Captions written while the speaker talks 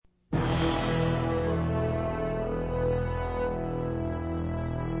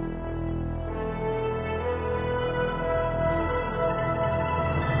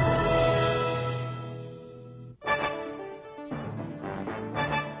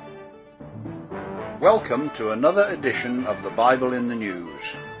Welcome to another edition of the Bible in the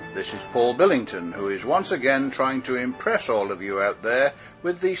News. This is Paul Billington, who is once again trying to impress all of you out there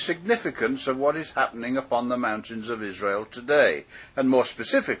with the significance of what is happening upon the mountains of Israel today, and more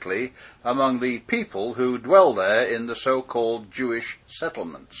specifically among the people who dwell there in the so-called Jewish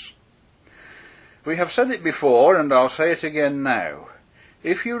settlements. We have said it before, and I'll say it again now.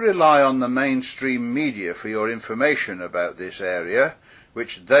 If you rely on the mainstream media for your information about this area,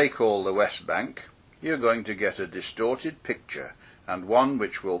 which they call the West Bank, you're going to get a distorted picture, and one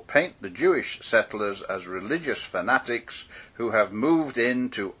which will paint the Jewish settlers as religious fanatics who have moved in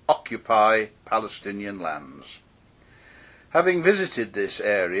to occupy Palestinian lands. Having visited this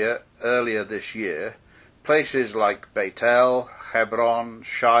area earlier this year, places like Beit El, Hebron,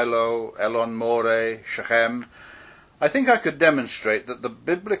 Shiloh, Elon Moreh, Shechem, I think I could demonstrate that the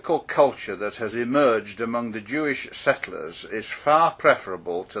biblical culture that has emerged among the Jewish settlers is far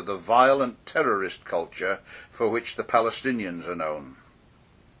preferable to the violent terrorist culture for which the Palestinians are known.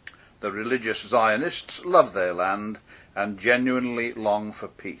 The religious Zionists love their land and genuinely long for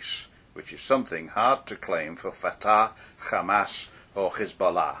peace, which is something hard to claim for Fatah, Hamas, or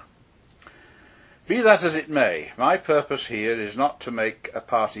Hezbollah. Be that as it may, my purpose here is not to make a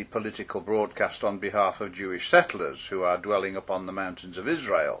party political broadcast on behalf of Jewish settlers who are dwelling upon the mountains of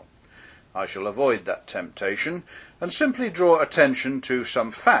Israel. I shall avoid that temptation and simply draw attention to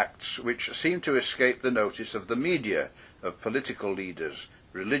some facts which seem to escape the notice of the media, of political leaders,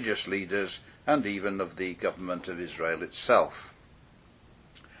 religious leaders, and even of the government of Israel itself.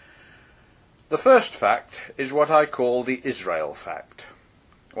 The first fact is what I call the Israel fact.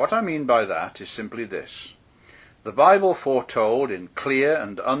 What I mean by that is simply this. The Bible foretold in clear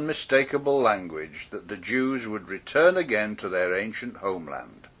and unmistakable language that the Jews would return again to their ancient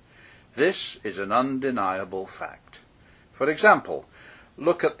homeland. This is an undeniable fact. For example,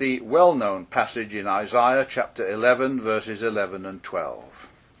 look at the well-known passage in Isaiah chapter 11, verses 11 and 12.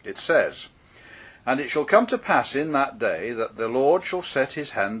 It says, "And it shall come to pass in that day that the Lord shall set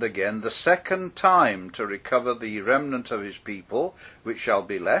his hand again the second time to recover the remnant of his people, which shall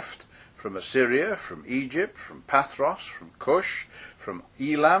be left, from Assyria, from Egypt, from Pathros, from Cush, from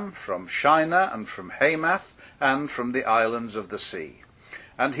Elam, from Shinar, and from Hamath, and from the islands of the sea.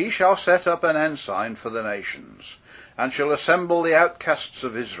 And he shall set up an ensign for the nations, and shall assemble the outcasts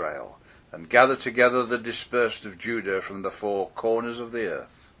of Israel, and gather together the dispersed of Judah from the four corners of the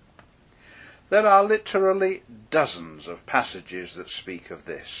earth." There are literally dozens of passages that speak of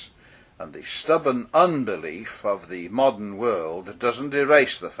this, and the stubborn unbelief of the modern world doesn't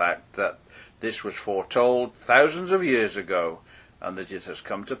erase the fact that this was foretold thousands of years ago and that it has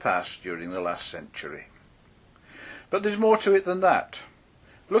come to pass during the last century. But there's more to it than that.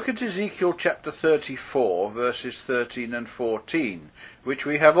 Look at Ezekiel chapter 34, verses 13 and 14, which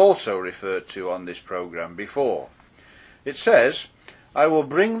we have also referred to on this program before. It says, "I will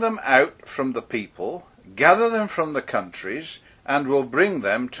bring them out from the people, gather them from the countries, and will bring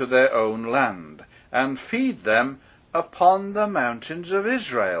them to their own land, and feed them upon the mountains of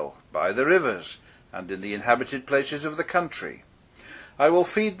Israel, by the rivers, and in the inhabited places of the country. I will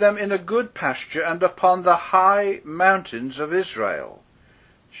feed them in a good pasture, and upon the high mountains of Israel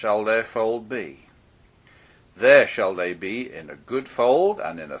shall their fold be. There shall they be in a good fold,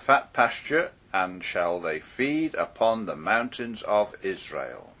 and in a fat pasture, and shall they feed upon the mountains of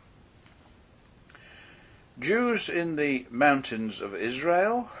Israel." Jews in the mountains of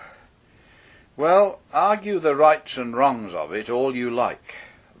Israel? Well, argue the rights and wrongs of it all you like.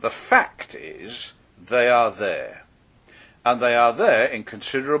 The fact is, they are there. And they are there in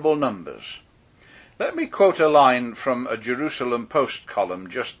considerable numbers. Let me quote a line from a Jerusalem Post column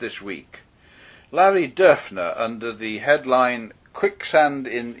just this week. Larry Dürfner, under the headline "Quicksand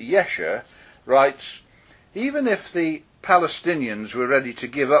in Yesher," writes, "Even if the Palestinians were ready to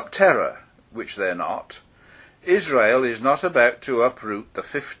give up terror, which they're not, Israel is not about to uproot the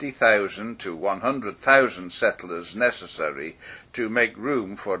 50,000 to 100,000 settlers necessary to make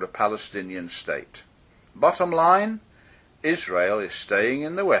room for a Palestinian state. Bottom line, Israel is staying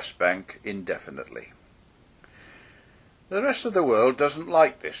in the West Bank indefinitely." The rest of the world doesn't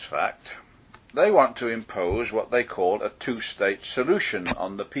like this fact. They want to impose what they call a two-state solution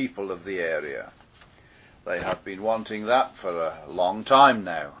on the people of the area. They have been wanting that for a long time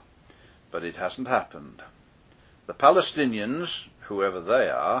now, but it hasn't happened. The Palestinians, whoever they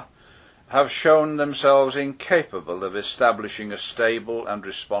are, have shown themselves incapable of establishing a stable and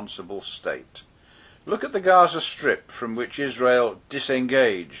responsible state. Look at the Gaza Strip, from which Israel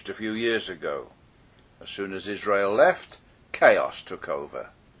disengaged a few years ago. As soon as Israel left, chaos took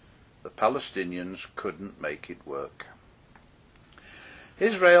over. The Palestinians couldn't make it work.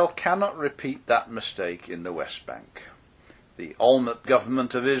 Israel cannot repeat that mistake in the West Bank. The Olmert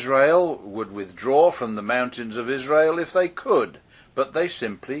government of Israel would withdraw from the mountains of Israel if they could, but they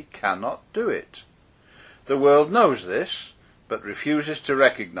simply cannot do it. The world knows this, but refuses to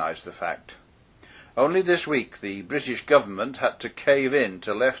recognise the fact. Only this week the British government had to cave in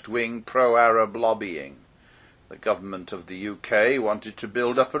to left-wing pro-Arab lobbying. The government of the UK wanted to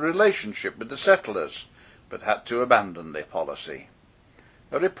build up a relationship with the settlers, but had to abandon their policy.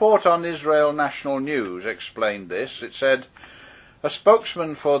 A report on Israel National News explained this. It said, "A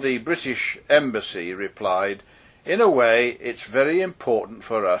spokesman for the British Embassy replied, 'In a way, it's very important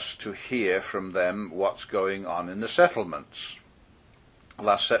for us to hear from them what's going on in the settlements.'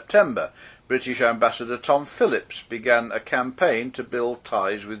 Last September, British Ambassador Tom Phillips began a campaign to build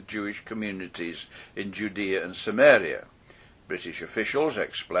ties with Jewish communities in Judea and Samaria. British officials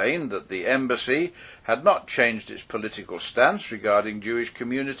explained that the embassy had not changed its political stance regarding Jewish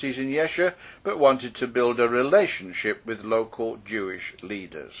communities in Yesha, but wanted to build a relationship with local Jewish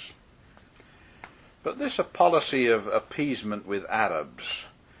leaders. But this policy of appeasement with Arabs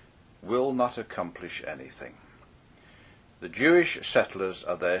will not accomplish anything. The Jewish settlers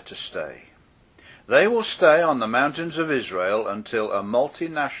are there to stay. They will stay on the mountains of Israel until a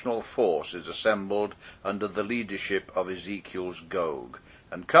multinational force is assembled under the leadership of Ezekiel's Gog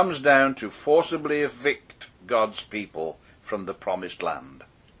and comes down to forcibly evict God's people from the promised land.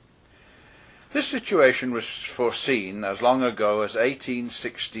 This situation was foreseen as long ago as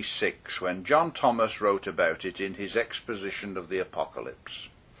 1866, when John Thomas wrote about it in his exposition of the Apocalypse.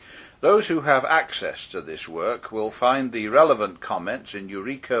 Those who have access to this work will find the relevant comments in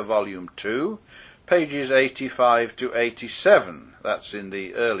Eureka Volume 2, pages 85 to 87. That's in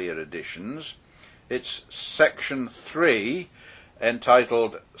the earlier editions. It's section 3,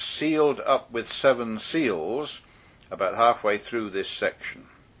 entitled Sealed Up with 7 Seals, about halfway through this section.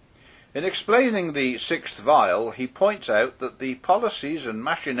 In explaining the 6th vial, he points out that the policies and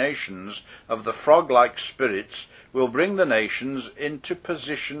machinations of the frog-like spirits will bring the nations into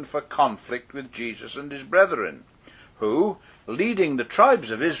position for conflict with Jesus and his brethren, who, leading the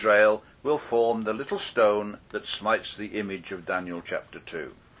tribes of Israel, will form the little stone that smites the image of Daniel chapter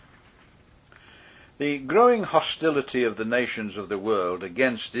 2. The growing hostility of the nations of the world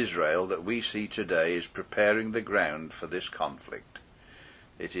against Israel that we see today is preparing the ground for this conflict.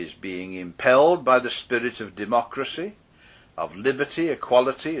 It is being impelled by the spirit of democracy, of liberty,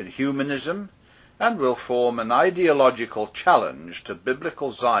 equality, and humanism, and will form an ideological challenge to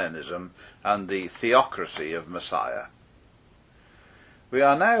biblical Zionism and the theocracy of Messiah. We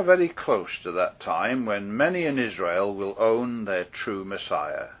are now very close to that time when many in Israel will own their true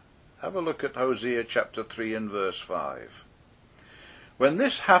Messiah. Have a look at Hosea chapter 3 and verse 5. When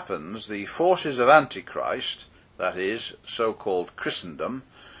this happens, the forces of Antichrist, that is, so-called Christendom,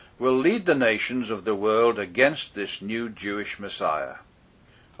 will lead the nations of the world against this new Jewish Messiah.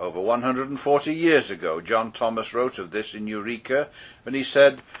 Over 140 years ago, John Thomas wrote of this in Eureka when he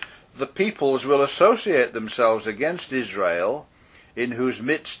said, "The peoples will associate themselves against Israel, in whose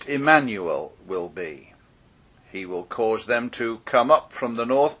midst Emmanuel will be. He will cause them to come up from the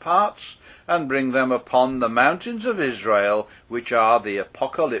north parts and bring them upon the mountains of Israel, which are the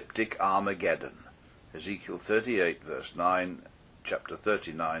apocalyptic Armageddon." Ezekiel 38 verse 9, chapter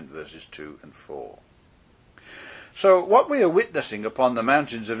 39 verses 2 and 4. So what we are witnessing upon the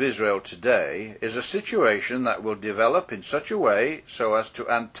mountains of Israel today is a situation that will develop in such a way so as to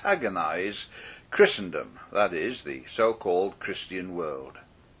antagonize Christendom, that is, the so-called Christian world.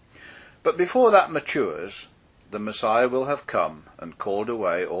 But before that matures, the Messiah will have come and called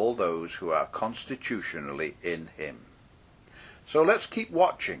away all those who are constitutionally in him. So let's keep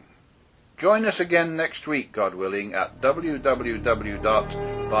watching. Join us again next week, God willing, at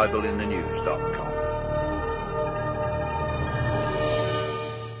www.bibleinthenews.com.